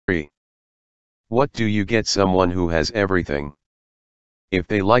What do you get someone who has everything? If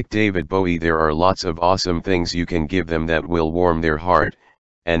they like David Bowie, there are lots of awesome things you can give them that will warm their heart,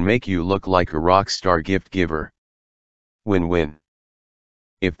 and make you look like a rock star gift giver. Win-win.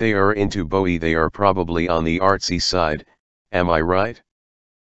 If they are into Bowie, they are probably on the artsy side, am I right?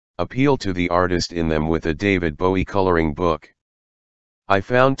 Appeal to the artist in them with a David Bowie coloring book. I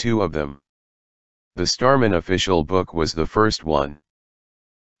found 2 of them. The Starman official book was the first one.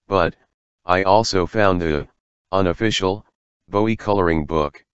 But, I also found the unofficial Bowie coloring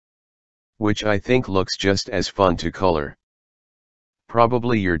book, which I think looks just as fun to color.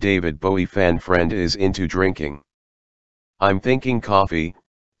 Probably your David Bowie fan friend is into drinking. I'm thinking coffee,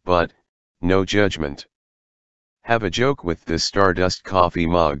 but, no judgment. Have a joke with this Stardust coffee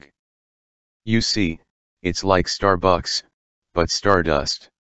mug. You see, it's like Starbucks, but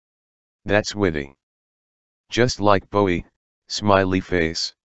Stardust. That's witty. Just like Bowie, smiley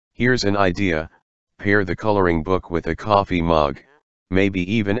face. Here's an idea: pair the coloring book with a coffee mug, maybe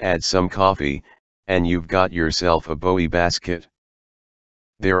even add some coffee, and you've got yourself a Bowie basket.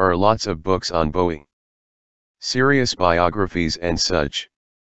 There are lots of books on Bowie. Serious biographies and such.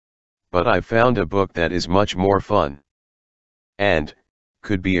 But I've found a book that is much more fun. And,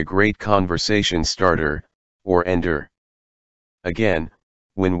 could be a great conversation starter, or ender. Again,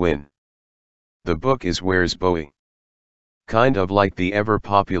 win-win. The book is Where's Bowie? Kind of like the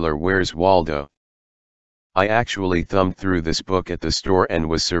ever-popular Where's Waldo? I actually thumbed through this book at the store and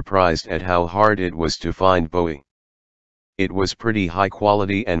was surprised at how hard it was to find Bowie. It was pretty high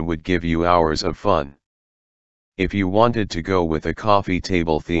quality and would give you hours of fun. If you wanted to go with a coffee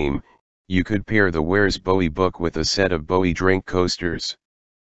table theme, you could pair the Where's Bowie book with a set of Bowie drink coasters.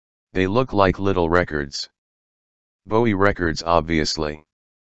 They look like little records. Bowie records, obviously.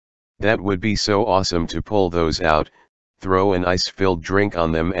 That would be so awesome to pull those out, throw an ice-filled drink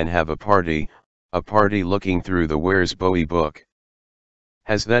on them and have a party looking through the Where's Bowie book.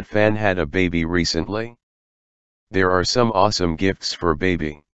 Has that fan had a baby recently? There are some awesome gifts for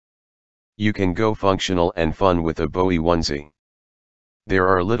baby. You can go functional and fun with a Bowie onesie. There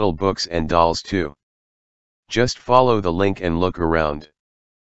are little books and dolls too. Just follow the link and look around.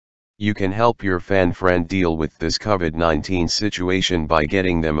 You can help your fan friend deal with this COVID-19 situation by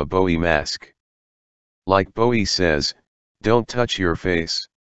getting them a Bowie mask. Like Bowie says, don't touch your face.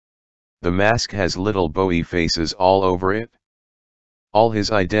 The mask has little Bowie faces all over it. All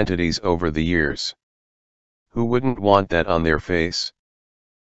his identities over the years. Who wouldn't want that on their face?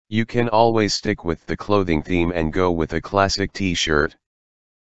 You can always stick with the clothing theme and go with a classic t-shirt.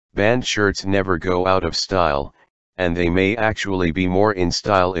 Band shirts never go out of style, and they may actually be more in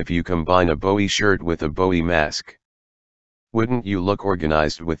style if you combine a Bowie shirt with a Bowie mask. Wouldn't you look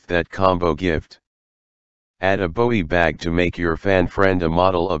organized with that combo gift? Add a Bowie bag to make your fan friend a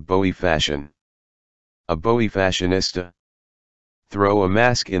model of Bowie fashion. A Bowie fashionista. Throw a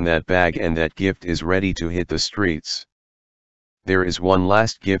mask in that bag and that gift is ready to hit the streets. There is one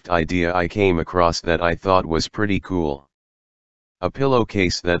last gift idea I came across that I thought was pretty cool. A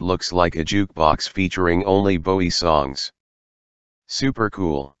pillowcase that looks like a jukebox featuring only Bowie songs. Super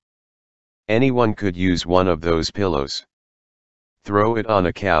cool. Anyone could use one of those pillows. Throw it on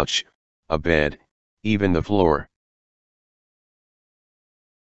a couch, a bed, even the floor.